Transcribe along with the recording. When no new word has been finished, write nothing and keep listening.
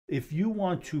If you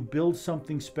want to build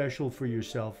something special for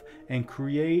yourself and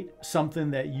create something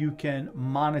that you can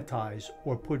monetize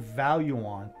or put value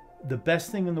on, the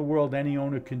best thing in the world any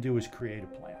owner can do is create a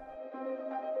plan.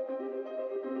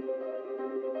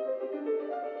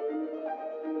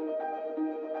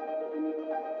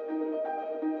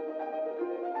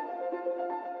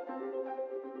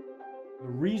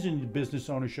 The reason the business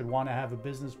owner should want to have a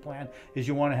business plan is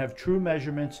you want to have true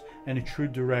measurements and a true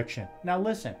direction. Now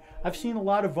listen, I've seen a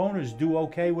lot of owners do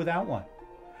okay without one,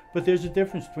 but there's a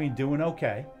difference between doing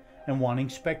okay and wanting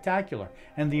spectacular.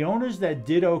 And the owners that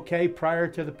did okay prior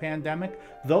to the pandemic,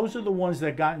 those are the ones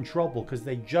that got in trouble because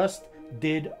they just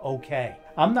did okay.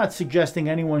 I'm not suggesting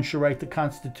anyone should write the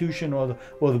Constitution or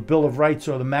the Bill of Rights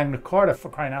or the Magna Carta, for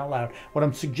crying out loud. What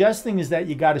I'm suggesting is that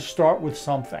you got to start with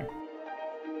something.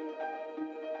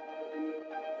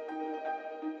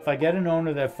 If I get an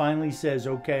owner that finally says,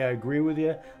 okay, I agree with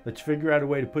you, let's figure out a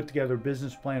way to put together a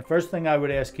business plan, first thing I would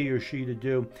ask he or she to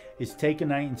do is take a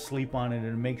night and sleep on it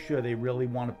and make sure they really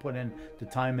want to put in the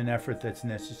time and effort that's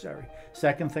necessary.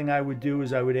 Second thing I would do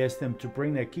is I would ask them to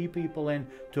bring their key people in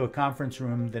to a conference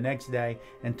room the next day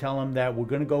and tell them that we're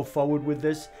going to go forward with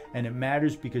this, and it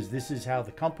matters because this is how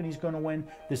the company's going to win,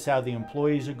 this is how the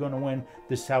employees are going to win,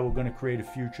 this is how we're going to create a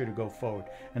future to go forward.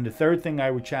 And the third thing I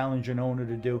would challenge an owner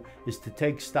to do is to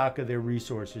take stock of their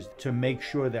resources to make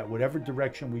sure that whatever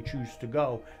direction we choose to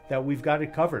go, that we've got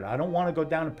it covered. I don't want to go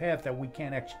down a path that we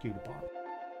can't execute upon.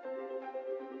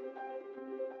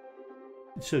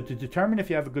 So to determine if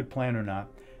you have a good plan or not,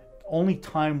 only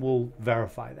time will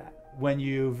verify that. When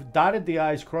you've dotted the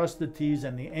I's, crossed the T's,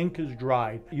 and the ink is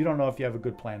dried, you don't know if you have a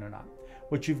good plan or not.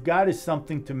 What you've got is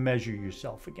something to measure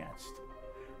yourself against.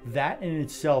 That in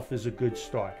itself is a good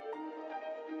start.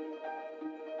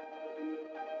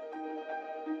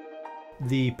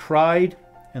 The pride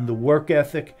and the work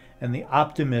ethic and the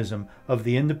optimism of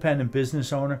the independent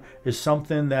business owner is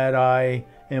something that I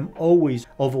am always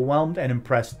overwhelmed and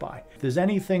impressed by. If there's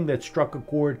anything that struck a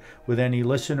chord with any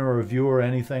listener or viewer or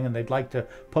anything and they'd like to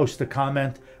post a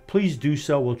comment, please do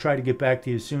so. We'll try to get back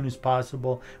to you as soon as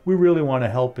possible. We really want to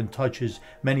help and touch as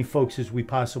many folks as we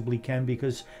possibly can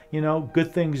because, you know,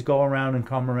 good things go around and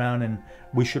come around, and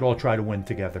we should all try to win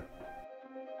together.